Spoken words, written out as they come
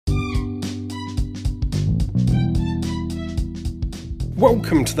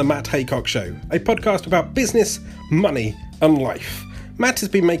Welcome to the Matt Haycock Show, a podcast about business, money and life. Matt has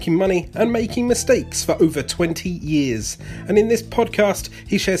been making money and making mistakes for over 20 years, and in this podcast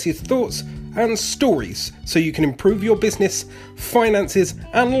he shares his thoughts and stories so you can improve your business, finances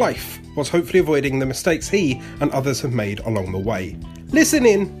and life whilst hopefully avoiding the mistakes he and others have made along the way. Listen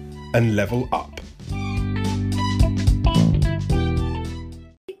in and level up.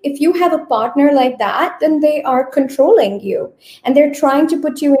 If you have a partner like that, then they are controlling you and they're trying to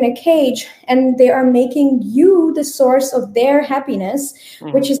put you in a cage and they are making you the source of their happiness,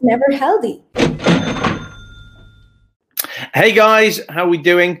 which is never healthy. Hey guys, how are we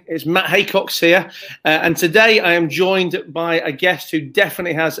doing? It's Matt Haycock here, and today I am joined by a guest who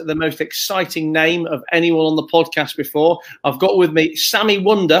definitely has the most exciting name of anyone on the podcast before. I've got with me Sami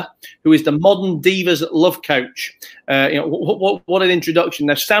Wunder, who is the Modern Divas Love Coach. What an introduction.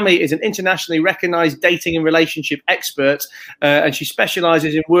 Now, Sami is an internationally recognized dating and relationship expert, and she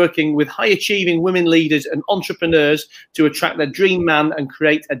specializes in working with high-achieving women leaders and entrepreneurs to attract their dream man and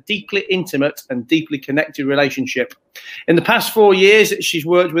create a deeply intimate and deeply connected relationship. In the past 4 years, she's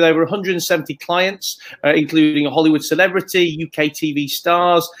worked with over 170 clients, including a Hollywood celebrity, UK TV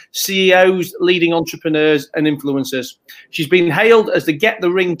stars, CEOs, leading entrepreneurs and influencers. She's been hailed as the Get the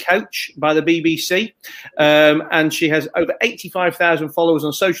Ring coach by the BBC, and she has over 85,000 followers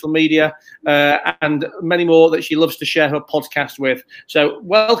on social media and many more that she loves to share her podcast with. So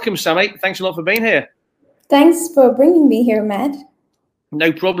welcome, Sami. Thanks a lot for being here. Thanks for bringing me here, Matt. No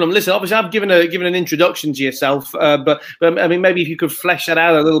problem. Listen, obviously, I've given an introduction to yourself, but I mean, maybe if you could flesh that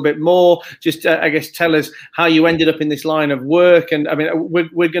out a little bit more, just I guess tell us how you ended up in this line of work. And I mean,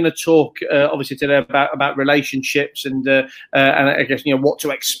 we're going to talk obviously today about relationships and I guess what to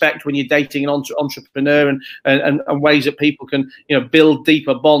expect when you're dating an entrepreneur and ways that people can build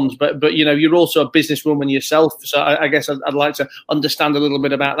deeper bonds. But you're also a businesswoman yourself, so I guess I'd like to understand a little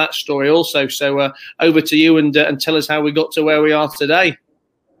bit about that story also. So over to you and tell us how we got to where we are today.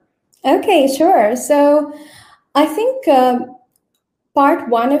 Okay, sure. So I think part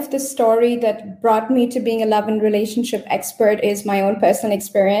one of the story that brought me to being a love and relationship expert is my own personal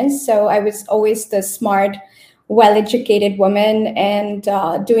experience. So I was always the smart, well-educated woman and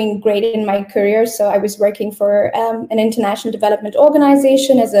doing great in my career. So I was working for an international development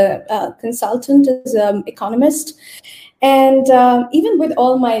organization as a consultant, as an economist. And even with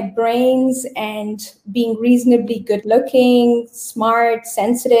all my brains and being reasonably good looking, smart,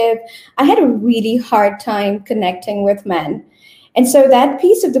 sensitive, I had a really hard time connecting with men. And so that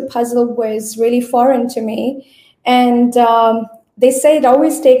piece of the puzzle was really foreign to me. And they say it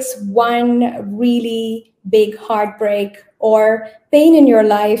always takes one really big heartbreak or pain in your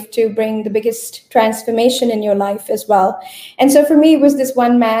life to bring the biggest transformation in your life as well. And so for me, it was this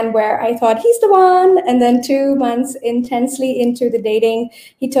one man where I thought he's the one. And then 2 months intensely into the dating,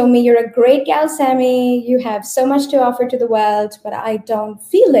 he told me, "You're a great gal, Sami. You have so much to offer to the world, but I don't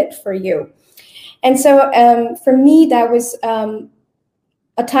feel it for you." And so for me, that was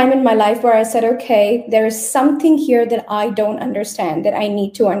a time in my life where I said, okay, there is something here that I don't understand, that I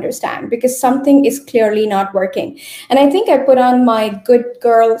need to understand, because something is clearly not working. And I think I put on my good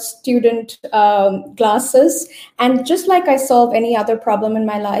girl student glasses. And just like I solve any other problem in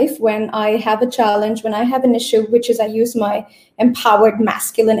my life, when I have a challenge, when I have an issue, which is I use my empowered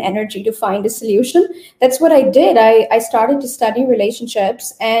masculine energy to find a solution, that's what I did. I started to study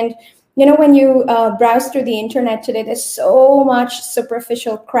relationships. And when you browse through the internet today, there's so much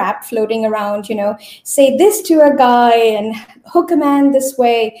superficial crap floating around, say this to a guy and hook a man this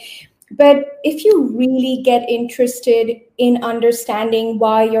way. But if you really get interested in understanding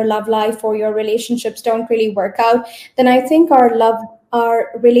why your love life or your relationships don't really work out, then I think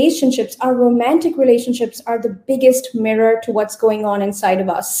our relationships, our romantic relationships are the biggest mirror to what's going on inside of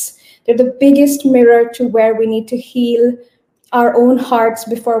us. They're the biggest mirror to where we need to heal our own hearts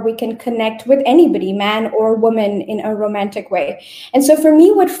before we can connect with anybody, man or woman, in a romantic way. And so for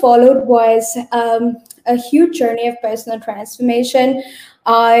me, what followed was a huge journey of personal transformation.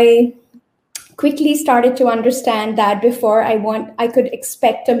 I quickly started to understand that before I could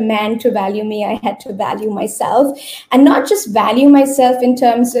expect a man to value me, I had to value myself, and not just value myself in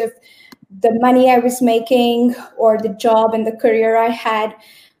terms of the money I was making or the job and the career I had,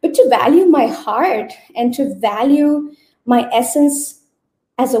 but to value my heart and to value my essence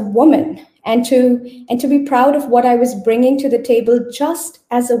as a woman, and to be proud of what I was bringing to the table just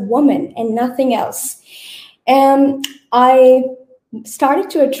as a woman and nothing else. And I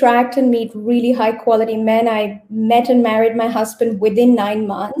started to attract and meet really high quality men. I met and married my husband within 9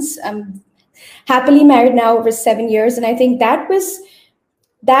 months. I'm happily married now over 7 years. And I think that was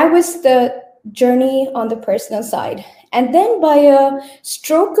the journey on the personal side. And then by a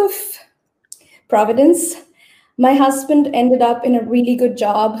stroke of providence, my husband ended up in a really good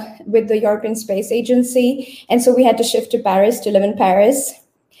job with the European Space Agency. And so we had to shift to Paris to live in Paris.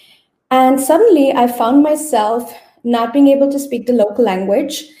 And suddenly I found myself not being able to speak the local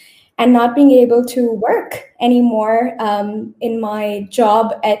language and not being able to work anymore in my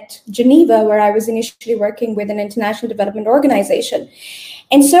job at Geneva, where I was initially working with an international development organization.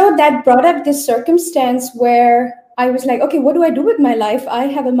 And so that brought up this circumstance where I was like, okay, what do I do with my life? I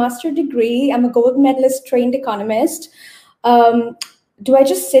have a master's degree. I'm a gold medalist trained economist. Do I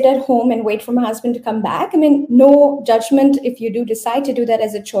just sit at home and wait for my husband to come back? I mean, no judgment if you do decide to do that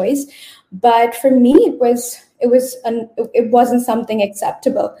as a choice. But for me, it wasn't something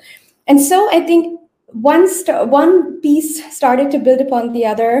acceptable. And so I think one piece started to build upon the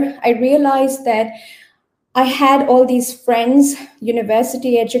other. I realized that I had all these friends,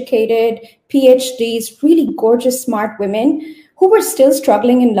 university educated, PhDs, really gorgeous, smart women who were still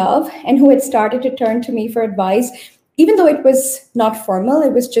struggling in love and who had started to turn to me for advice, even though it was not formal.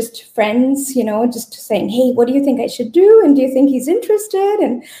 It was just friends, just saying, hey, what do you think I should do? And do you think he's interested?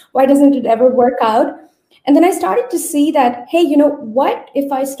 And why doesn't it ever work out? And then I started to see that, hey, what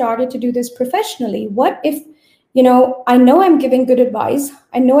if I started to do this professionally? What if, I know I'm giving good advice.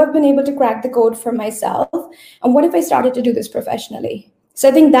 I know I've been able to crack the code for myself. And what if I started to do this professionally? So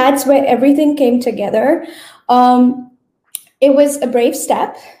I think that's where everything came together. It was a brave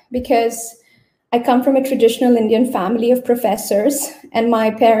step because I come from a traditional Indian family of professors, and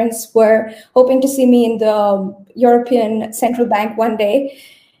my parents were hoping to see me in the European Central Bank one day.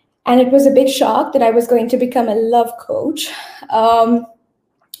 And it was a big shock that I was going to become a love coach.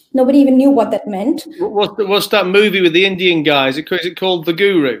 Nobody even knew what that meant. What's that movie with the Indian guy? Is it called The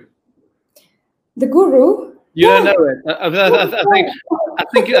Guru? The Guru? You don't know it? I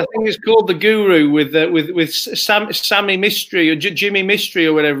think it's called The Guru with Sami Mystery or Jimmy Mystery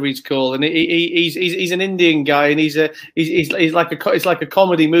or whatever he's called, and he's an Indian guy, and he's like a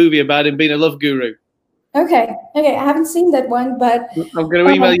comedy movie about him being a love guru. Okay. I haven't seen that one, but I'm going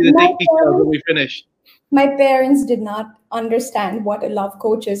to email you the details when we finish. My parents did not understand what a love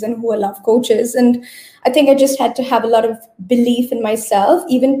coach is and who a love coach is. And I think I just had to have a lot of belief in myself.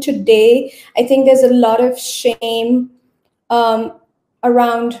 Even today, I think there's a lot of shame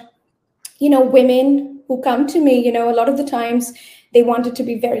around, women who come to me. A lot of the times they want it to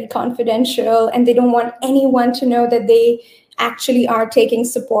be very confidential and they don't want anyone to know that they actually are taking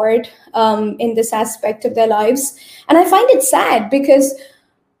support in this aspect of their lives. And I find it sad because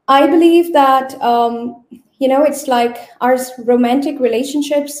I believe that, it's like our romantic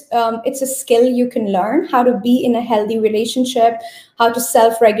relationships. It's a skill you can learn how to be in a healthy relationship, how to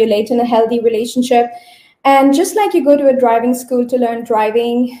self-regulate in a healthy relationship. And just like you go to a driving school to learn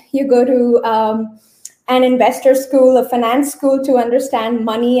driving, you go to an investor school, a finance school to understand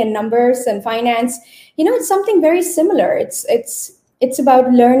money and numbers and finance. It's something very similar. It's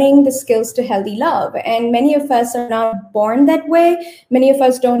about learning the skills to healthy love. And many of us are not born that way. Many of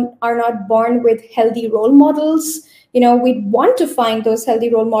us are not born with healthy role models. We want to find those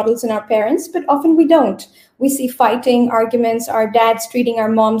healthy role models in our parents, but often we don't. We see fighting, arguments, our dads treating our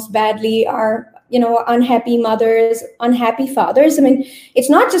moms badly, our unhappy mothers, unhappy fathers. I mean, it's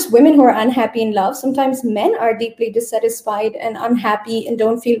not just women who are unhappy in love. Sometimes men are deeply dissatisfied and unhappy and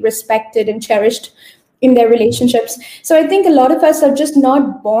don't feel respected and cherished in their relationships. So I think a lot of us are just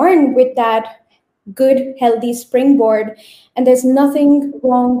not born with that good, healthy springboard. And there's nothing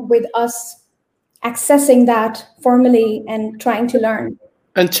wrong with us accessing that formally and trying to learn.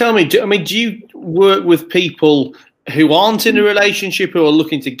 And tell me, do you work with people who aren't in a relationship, who are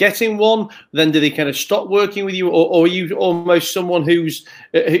looking to get in one? Then do they kind of stop working with you, or are you almost someone who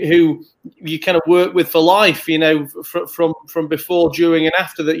you kind of work with for life? From before, during, and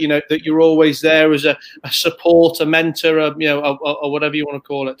after that. That you're always there as a support, a mentor, or whatever you want to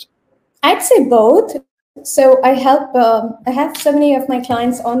call it. I'd say both. So I have so many of my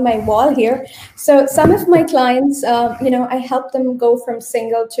clients on my wall here. So some of my clients, I help them go from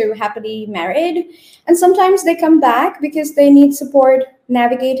single to happily married. And sometimes they come back because they need support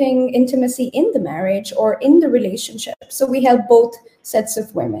navigating intimacy in the marriage or in the relationship. So we help both sets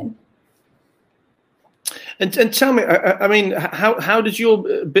of women. And tell me, how does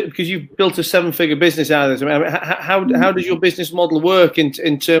because you've built a 7-figure business out of this, how does your business model work in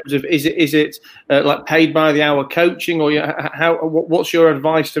terms of, is it like paid by the hour coaching, or what's your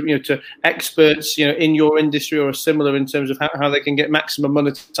advice to experts in your industry or similar in terms of how they can get maximum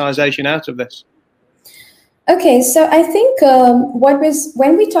monetization out of this? Okay, so I think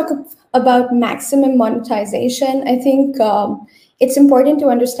when we talk about maximum monetization, I think it's important to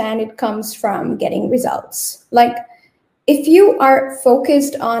understand it comes from getting results. Like, if you are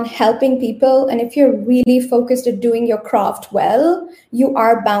focused on helping people and if you're really focused at doing your craft well, you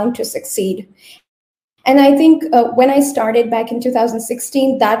are bound to succeed. And I think when I started back in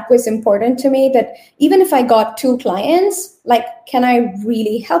 2016, that was important to me, that even if I got 2 clients, like, can I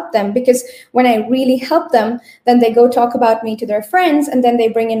really help them? Because when I really help them, then they go talk about me to their friends and then they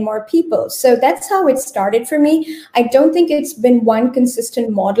bring in more people. So that's how it started for me. I don't think it's been one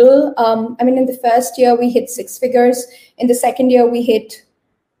consistent model. I mean, in the first year, we hit 6 figures. In the second year, we hit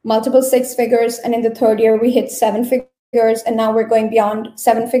multiple 6 figures. And in the third year, we hit 7 figures. And now we're going beyond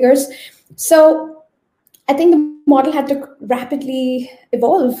 7 figures. So I think the model had to rapidly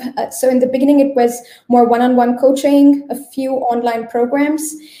evolve. So in the beginning, it was more one-on-one coaching, a few online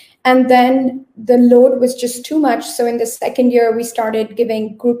programs, and then the load was just too much. So in the second year, we started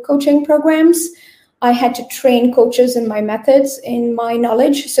giving group coaching programs. I had to train coaches in my methods, in my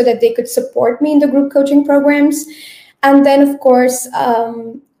knowledge, so that they could support me in the group coaching programs. And then, of course,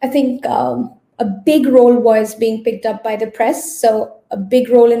 I think a big role was being picked up by the press. So a big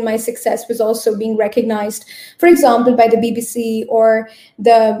role in my success was also being recognized, for example, by the BBC or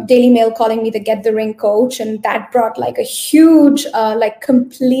the Daily Mail calling me the Get the Ring coach. And that brought like a huge,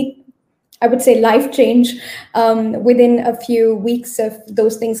 complete, I would say, life change within a few weeks of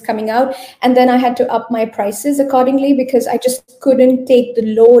those things coming out. And then I had to up my prices accordingly because I just couldn't take the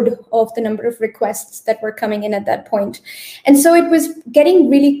load of the number of requests that were coming in at that point. And so it was getting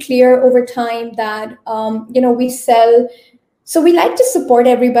really clear over time that, we sell. So we like to support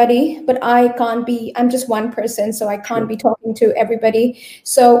everybody, but I'm just one person, so I can't be talking to everybody.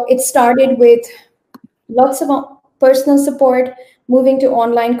 So it started with lots of personal support, moving to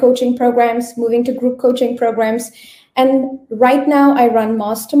online coaching programs, moving to group coaching programs. And right now I run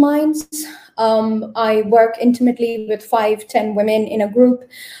masterminds. I work intimately with 5-10 women in a group.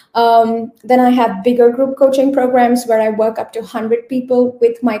 Then I have bigger group coaching programs where I work up to 100 people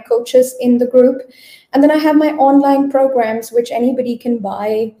with my coaches in the group. And then I have my online programs, which anybody can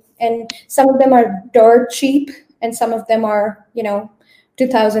buy. And some of them are dirt cheap, and some of them are, $2,000,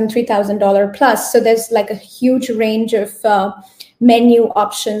 $3,000 plus. So there's like a huge range of menu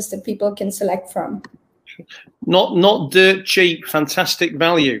options that people can select from. Not dirt cheap, fantastic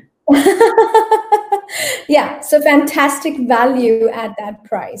value. Yeah, so fantastic value at that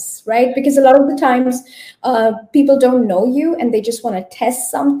price, right? Because a lot of the times people don't know you and they just want to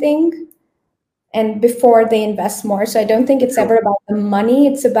test something and before they invest more. So I don't think it's ever about the money.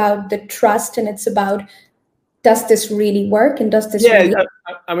 It's about the trust, and it's about, does this really work, and does this really?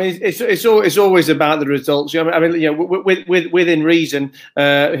 I mean, it's always about the results. I mean, within reason.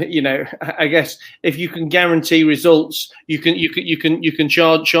 I guess if you can guarantee results, you can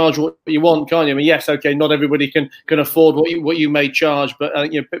charge what you want, can't you? I mean, yes, okay, not everybody can afford what you may charge, but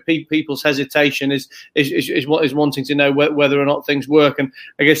people's hesitation is wanting to know whether or not things work, and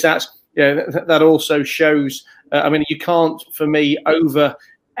I guess that also shows. I mean, you can't, for me,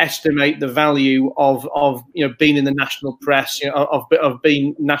 overestimate the value of being in the national press, of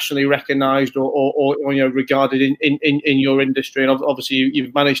being nationally recognised or regarded in your industry, and obviously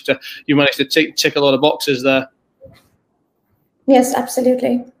you've managed to tick a lot of boxes there. Yes,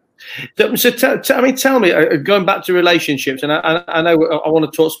 absolutely. So tell me, going back to relationships, and I know I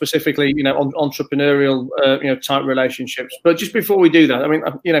want to talk specifically, on entrepreneurial, type relationships. But just before we do that, I mean,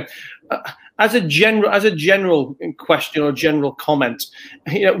 as a general question or general comment,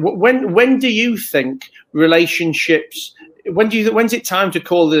 when do you think relationships? When's it time to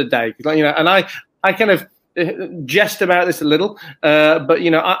call it a day? And I kind of jest about this a little, but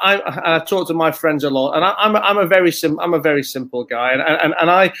I talk to my friends a lot, and I'm a very simple guy, and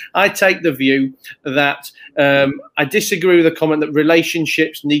I take the view that I disagree with the comment that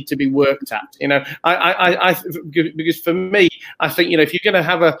relationships need to be worked at. Because for me, I think if you're going to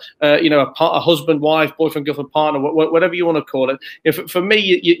have a husband, wife, boyfriend, girlfriend, partner, whatever you want to call it, for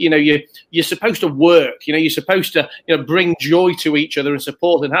me, you're supposed to work. You're supposed to bring joy to each other and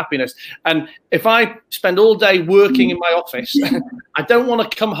support and happiness. And if I spend all day working in my office, I don't want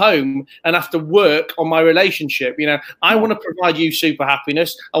to come home and have to work on my relationship. I want to provide you super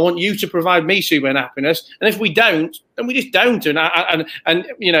happiness. I want you to provide me super happiness. And if we don't, then we just don't. And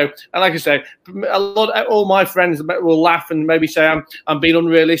like I say, all my friends will laugh and maybe say I'm being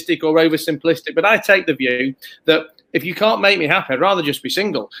unrealistic or oversimplistic. But I take the view that if you can't make me happy, I'd rather just be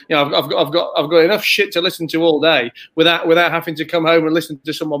single. I've got enough shit to listen to all day without having to come home and listen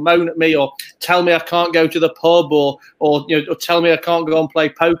to someone moan at me or tell me I can't go to the pub or tell me I can't go and play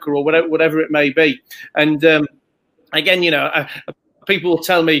poker or whatever it may be. And again, people will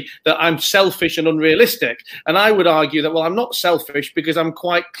tell me that I'm selfish and unrealistic. And I would argue that, well, I'm not selfish because I'm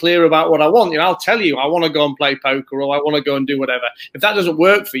quite clear about what I want. I'll tell you, I want to go and play poker, or I want to go and do whatever. If that doesn't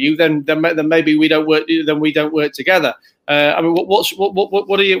work for you, then maybe we don't work. Then we don't work together. I mean,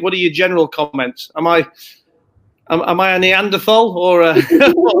 what are your general comments? Am I a Neanderthal, or do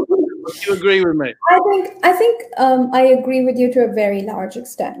you agree with me? I think I agree with you to a very large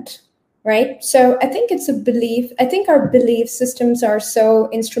extent. Right. So I think it's a belief. I think our belief systems are so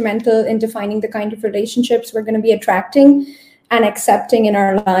instrumental in defining the kind of relationships we're going to be attracting and accepting in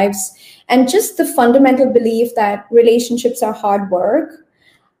our lives. And just the fundamental belief that relationships are hard work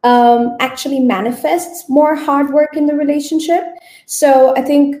actually manifests more hard work in the relationship. So I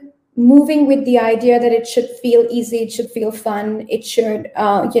think moving with the idea that it should feel easy, it should feel fun, it should,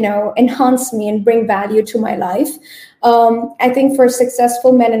 enhance me and bring value to my life. I think for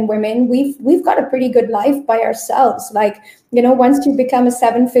successful men and women, we've got a pretty good life by ourselves. Like, once you become a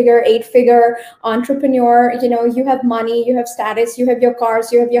 7-figure, 8-figure entrepreneur, you have money, you have status, you have your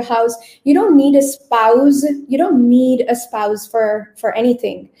cars, you have your house. You don't need a spouse. You don't need a spouse for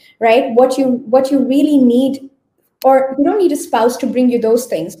anything, right? What you really need, or you don't need a spouse to bring you those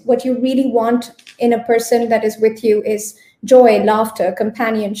things. What you really want in a person that is with you is joy, laughter,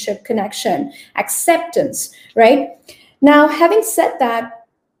 companionship, connection, acceptance, right? Now, having said that,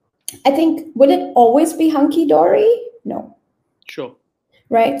 I think, will it always be hunky-dory? No. Sure.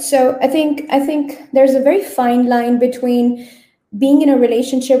 Right. So I think there's a very fine line between being in a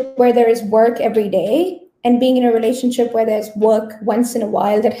relationship where there is work every day and being in a relationship where there's work once in a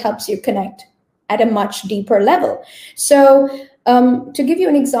while that helps you connect at a much deeper level. So to give you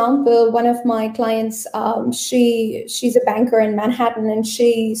an example, one of my clients, she's a banker in Manhattan, and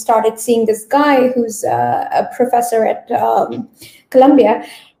she started seeing this guy who's a professor at Columbia,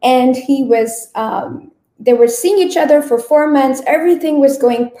 and he was, they were seeing each other for 4 months. Everything was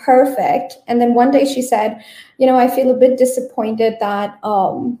going perfect. And then one day she said, I feel a bit disappointed that,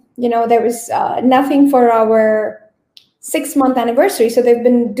 there was nothing for our 6-month anniversary. So they've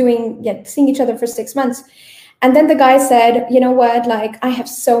been seeing each other for 6 months. And then the guy said, you know what, like, I have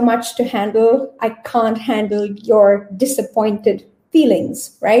so much to handle. I can't handle your disappointed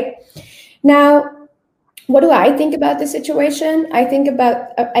feelings, right? Now, what do I think about the situation? I think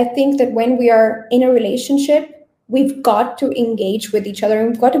that when we are in a relationship, we've got to engage with each other, and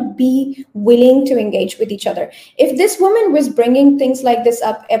we've got to be willing to engage with each other. If this woman was bringing things like this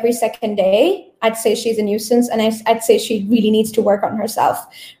up every second day, I'd say she's a nuisance, and I'd say she really needs to work on herself,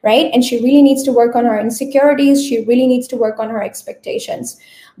 right? And she really needs to work on her insecurities. She really needs to work on her expectations.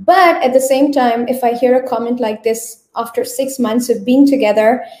 But at the same time, if I hear a comment like this after 6 months of being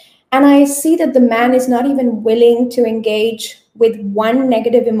together, and I see that the man is not even willing to engage with one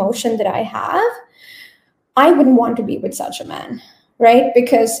negative emotion that I have, I wouldn't want to be with such a man, right?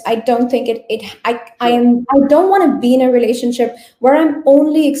 Because I don't think I don't want to be in a relationship where I'm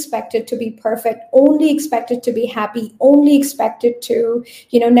only expected to be perfect, only expected to be happy, only expected to,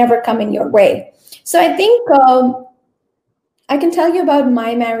 never come in your way. So I think I can tell you about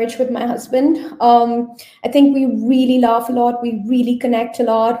my marriage with my husband. I think we really laugh a lot. We really connect a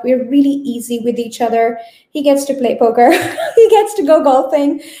lot. We're really easy with each other. He gets to play poker. He gets to go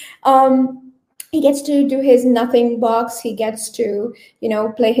golfing. He gets to do his nothing box. He gets to,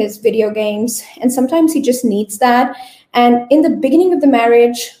 play his video games. And sometimes he just needs that. And in the beginning of the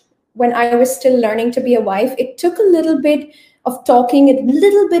marriage, when I was still learning to be a wife, it took a little bit of talking, a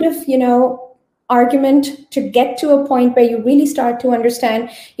little bit of, argument to get to a point where you really start to understand,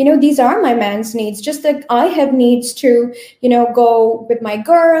 these are my man's needs, just that I have needs to, go with my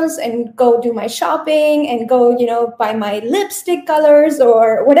girls and go do my shopping and go, buy my lipstick colors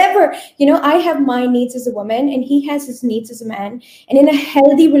or whatever. I have my needs as a woman and he has his needs as a man. And in a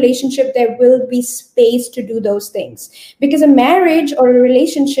healthy relationship, there will be space to do those things, because a marriage or a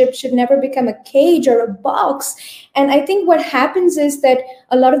relationship should never become a cage or a box. And I think what happens is that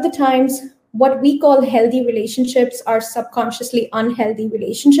a lot of the times, what we call healthy relationships are subconsciously unhealthy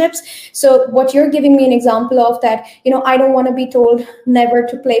relationships. So what you're giving me an example of that, I don't want to be told never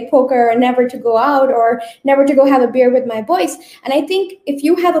to play poker or never to go out or never to go have a beer with my boys. And I think if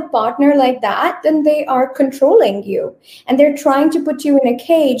you have a partner like that, then they are controlling you and they're trying to put you in a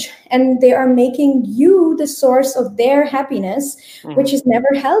cage and they are making you the source of their happiness, which is never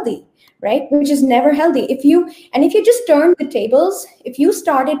healthy. Right? Which is never healthy. If you just turned the tables, if you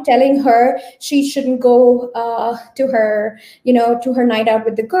started telling her she shouldn't go to her night out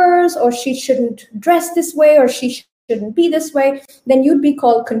with the girls, or she shouldn't dress this way, or she shouldn't be this way, then you'd be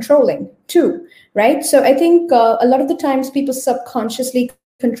called controlling too, right? So I think a lot of the times people subconsciously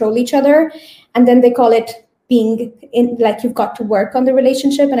control each other, and then they call it being in, like, you've got to work on the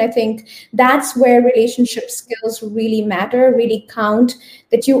relationship. And I think that's where relationship skills really matter, really count,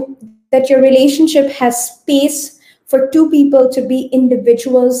 that your relationship has space for two people to be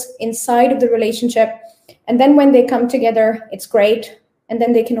individuals inside of the relationship. And then when they come together, it's great. And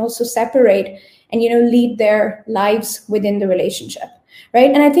then they can also separate and, lead their lives within the relationship,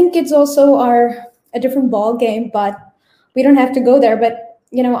 right? And I think kids also are a different ball game, but we don't have to go there. But,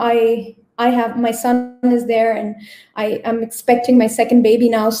 I have, my son is there, and I'm expecting my second baby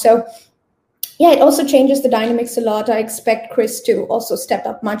now. So yeah, it also changes the dynamics a lot. I expect Chris to also step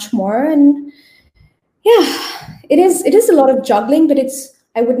up much more. And yeah, it is a lot of juggling, but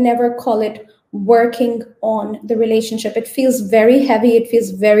I would never call it working on the relationship. It feels very heavy. It feels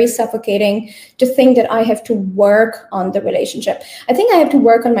very suffocating to think that I have to work on the relationship. I think I have to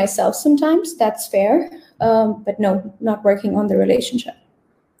work on myself sometimes. That's fair. But no, not working on the relationship.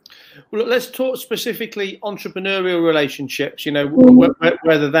 Well, let's talk specifically entrepreneurial relationships,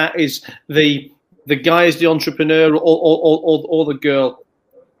 whether that is the guy is the entrepreneur or the girl.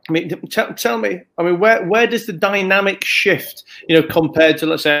 I mean, tell me, where does the dynamic shift, compared to,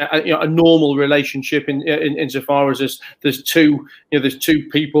 let's say, a normal relationship insofar as there's two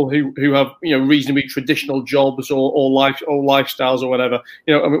people who have, reasonably traditional jobs or lifestyles or whatever,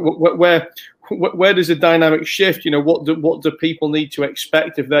 where does the dynamic shift? What do people need to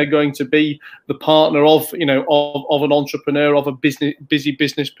expect if they're going to be the partner of an entrepreneur, of a busy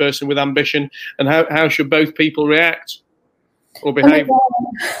business person with ambition, and how should both people react or behave?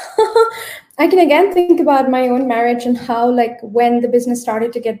 I can again think about my own marriage and how, like, when the business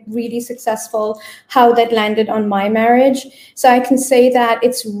started to get really successful, how that landed on my marriage. So I can say that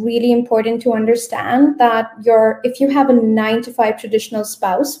it's really important to understand that if you have a 9-to-5 traditional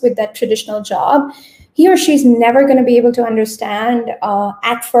spouse with that traditional job, he or she's never going to be able to understand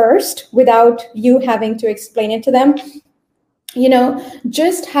at first, without you having to explain it to them,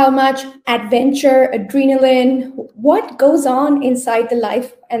 just how much adventure, adrenaline, what goes on inside the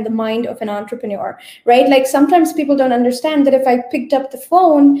life and the mind of an entrepreneur, right? Like, sometimes people don't understand that if I picked up the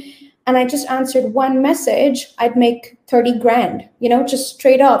phone and I just answered one message, I'd make 30 grand, just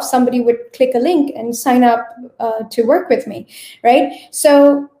straight off. Somebody would click a link and sign up to work with me, right?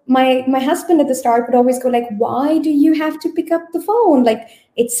 So my husband at the start would always go like, why do you have to pick up the phone? Like,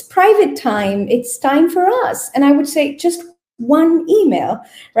 it's private time. It's time for us. And I would say, just one email,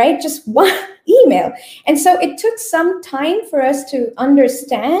 right? Just one email. And so it took some time for us to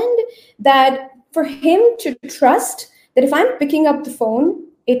understand that, for him to trust that if I'm picking up the phone,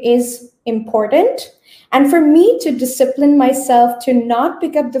 it is important. And for me to discipline myself to not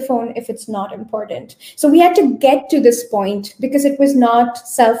pick up the phone if it's not important. So we had to get to this point, because it was not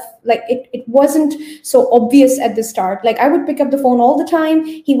it wasn't so obvious at the start. Like, I would pick up the phone all the time.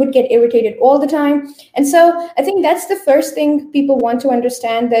 He would get irritated all the time. And so I think that's the first thing people want to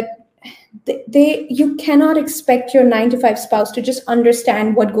understand, that you cannot expect your 9-to-5 spouse to just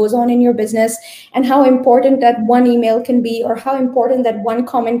understand what goes on in your business and how important that one email can be, or how important that one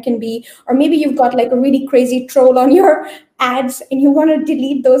comment can be. Or maybe you've got like a really crazy troll on your ads and you want to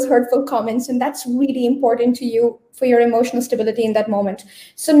delete those hurtful comments, and that's really important to you for your emotional stability in that moment.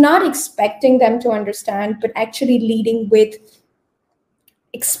 So not expecting them to understand, but actually leading with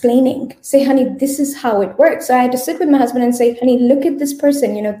explaining. Say, honey, this is how it works. So I had to sit with my husband and say, honey, look at this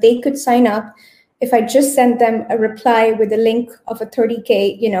person. They could sign up if I just sent them a reply with a link of a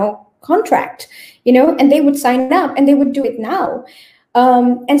 30K, contract, and they would sign up and they would do it now.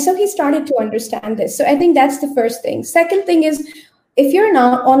 And so he started to understand this. So I think that's the first thing. Second thing is, if you're an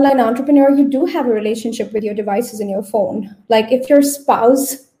online entrepreneur, you do have a relationship with your devices in your phone. Like, if your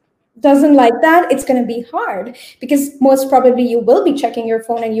spouse doesn't like that, it's going to be hard, because most probably you will be checking your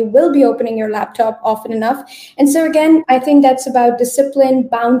phone and you will be opening your laptop often enough. And so again, I think that's about discipline,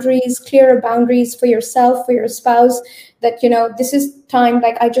 boundaries, clearer boundaries for yourself, for your spouse, that, this is time.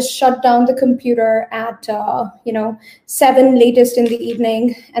 Like, I just shut down the computer at, 7 latest in the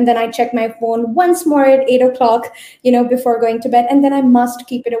evening. And then I check my phone once more at 8 o'clock, before going to bed. And then I must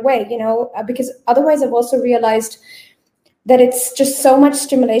keep it away, because otherwise I've also realized that it's just so much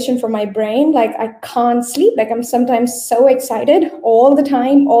stimulation for my brain. Like, I can't sleep. Like, I'm sometimes so excited all the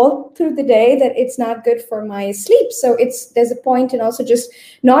time, all through the day, that it's not good for my sleep. So there's a point in also just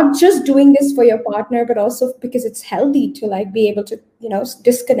not just doing this for your partner, but also because it's healthy to like be able to,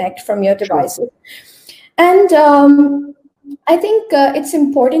 disconnect from your devices. And I think it's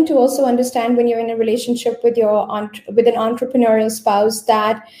important to also understand, when you're in a relationship with with an entrepreneurial spouse,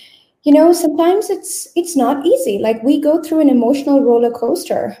 that sometimes it's not easy. Like, we go through an emotional roller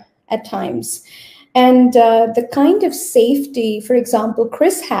coaster at times. And the kind of safety, for example,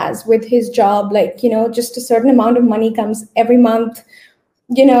 Chris has with his job, like, just a certain amount of money comes every month,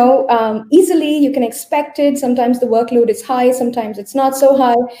 easily, you can expect it. Sometimes the workload is high, sometimes it's not so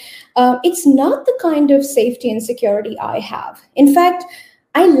high. It's not the kind of safety and security I have. In fact,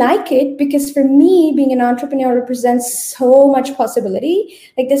 I like it because for me, being an entrepreneur represents so much possibility.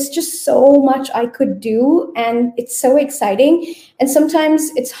 Like, there's just so much I could do, and it's so exciting. And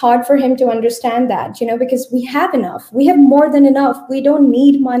sometimes it's hard for him to understand that, because we have enough. We have more than enough. We don't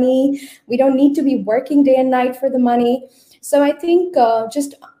need money. We don't need to be working day and night for the money. So I think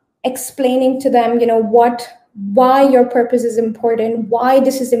just explaining to them, why your purpose is important, why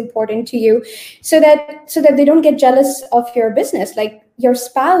this is important to you, so that they don't get jealous of your business. Like, your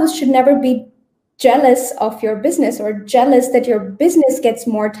spouse should never be jealous of your business or jealous that your business gets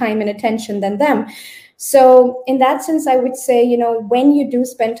more time and attention than them. So in that sense, I would say, when you do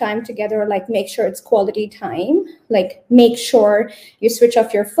spend time together, like, make sure it's quality time, like, make sure you switch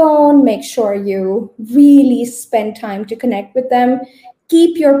off your phone, make sure you really spend time to connect with them.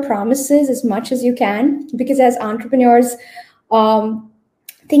 Keep your promises as much as you can, because as entrepreneurs,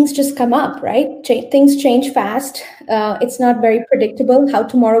 things just come up, right? Things change fast. It's not very predictable how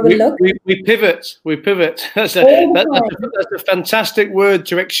tomorrow will look. We pivot. That's a fantastic word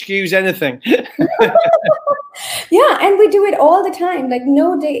to excuse anything. Yeah, and we do it all the time. Like,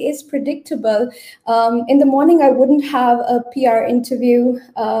 no day is predictable. In the morning, I wouldn't have a PR interview,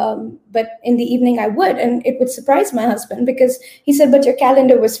 but in the evening I would. And it would surprise my husband because he said, but your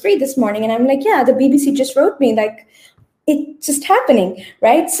calendar was free this morning. And I'm like, yeah, the BBC just wrote me, like, it's just happening,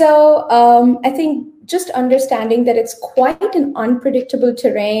 right? So I think just understanding that it's quite an unpredictable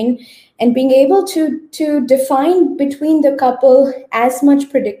terrain and being able to define between the couple as much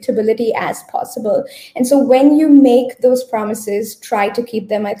predictability as possible. And so when you make those promises, try to keep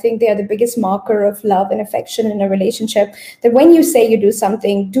them. I think they are the biggest marker of love and affection in a relationship, that when you say you do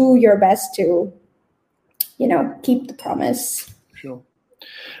something, do your best to, keep the promise. Sure.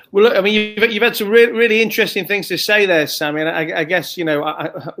 Well, look, I mean, you've had some really interesting things to say there, Sami. And I guess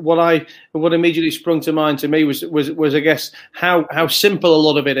what immediately sprung to mind to me was I guess how simple a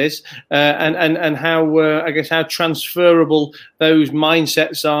lot of it is, and how I guess how transferable those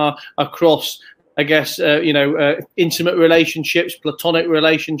mindsets are across, I guess, intimate relationships, platonic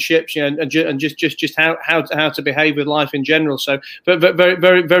relationships, and just how to behave with life in general. So, very,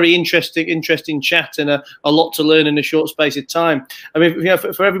 very, very interesting chat, and a lot to learn in a short space of time. I mean,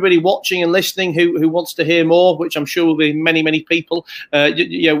 for everybody watching and listening who wants to hear more, which I'm sure will be many, many people,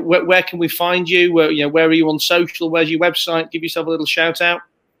 where can we find you? Where are you on social? Where's your website? Give yourself a little shout out.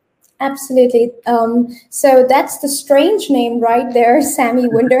 Absolutely. So that's the strange name right there, Sami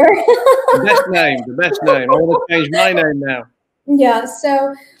Wunder. The best name. I want to change my name now. Yeah.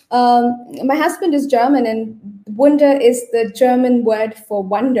 So my husband is German, and Wunder is the German word for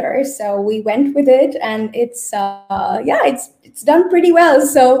wonder. So we went with it, and it's done pretty well.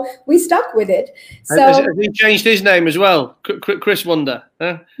 So we stuck with it. So has he changed his name as well? Chris Wunder.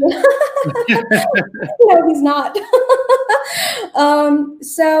 Huh? No, he's not.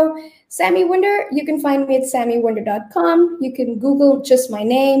 So Sami Wunder, you can find me at samiwunder.com. You can Google just my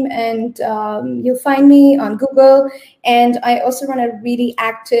name, and you'll find me on Google. And I also run a really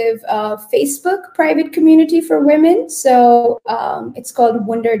active Facebook private community for women. So it's called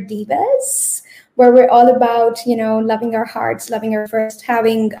Wunder Divas, where we're all about, loving our hearts, loving our first,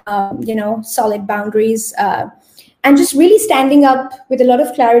 having, solid boundaries, and just really standing up with a lot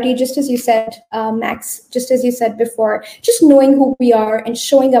of clarity, just as you said, Max, just as you said before, just knowing who we are and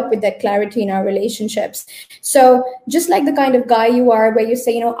showing up with that clarity in our relationships. So just like the kind of guy you are, where you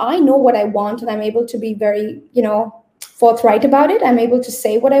say, I know what I want, and I'm able to be very, forthright about it. I'm able to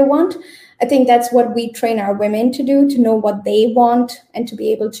say what I want. I think that's what we train our women to do, to know what they want and to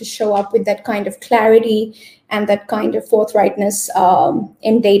be able to show up with that kind of clarity and that kind of forthrightness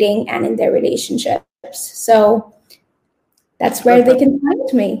in dating and in their relationships. So that's where they can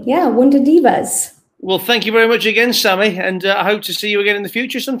find me. Yeah, Wunder Divas. Well, thank you very much again, Sami, and I hope to see you again in the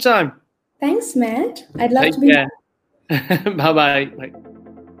future sometime. Thanks, Matt. I'd love to be here. Bye-bye. Bye.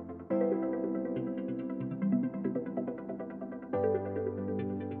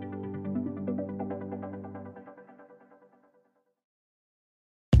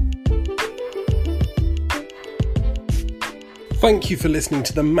 Thank you for listening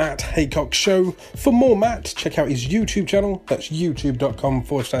to the Matt Haycock Show. For more Matt, check out his YouTube channel. That's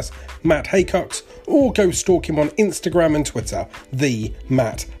youtube.com/Matt Haycocks, or go stalk him on Instagram and Twitter, the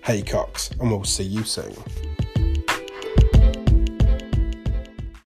Matt Haycocks. And we'll see you soon.